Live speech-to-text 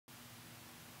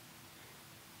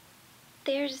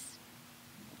There's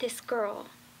this girl.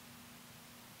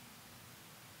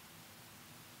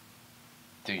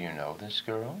 Do you know this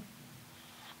girl?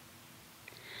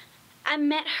 I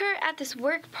met her at this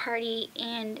work party,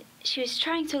 and she was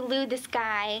trying to elude this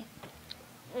guy.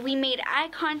 We made eye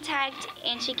contact,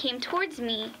 and she came towards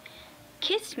me,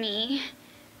 kissed me,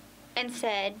 and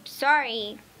said,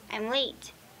 "Sorry, I'm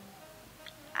late."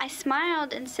 I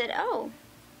smiled and said, "Oh,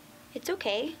 it's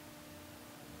okay."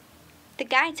 The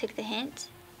guy took the hint.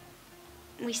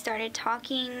 We started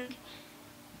talking.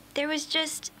 There was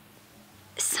just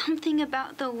something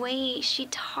about the way she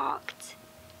talked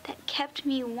that kept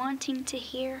me wanting to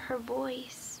hear her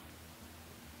voice.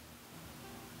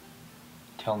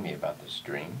 Tell me about this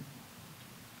dream.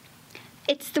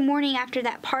 It's the morning after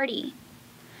that party.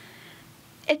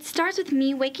 It starts with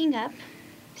me waking up,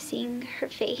 seeing her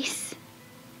face.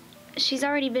 She's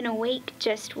already been awake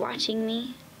just watching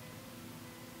me.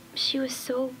 She was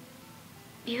so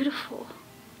beautiful.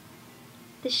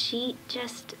 The sheet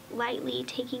just lightly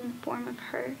taking the form of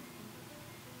her.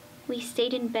 We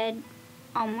stayed in bed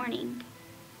all morning.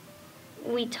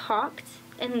 We talked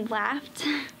and laughed.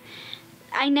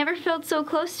 I never felt so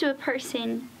close to a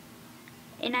person,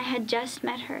 and I had just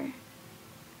met her.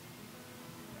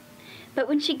 But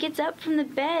when she gets up from the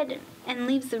bed and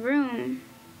leaves the room,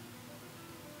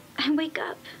 I wake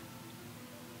up.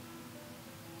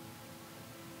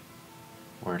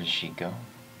 Where does she go?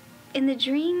 In the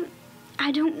dream,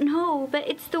 I don't know, but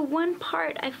it's the one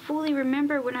part I fully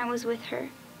remember when I was with her.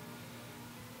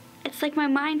 It's like my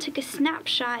mind took a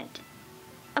snapshot,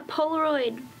 a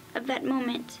Polaroid of that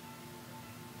moment,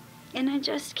 and I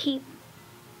just keep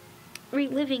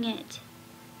reliving it.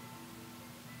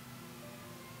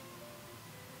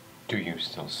 Do you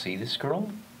still see this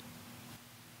girl?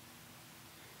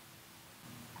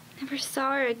 Never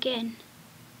saw her again.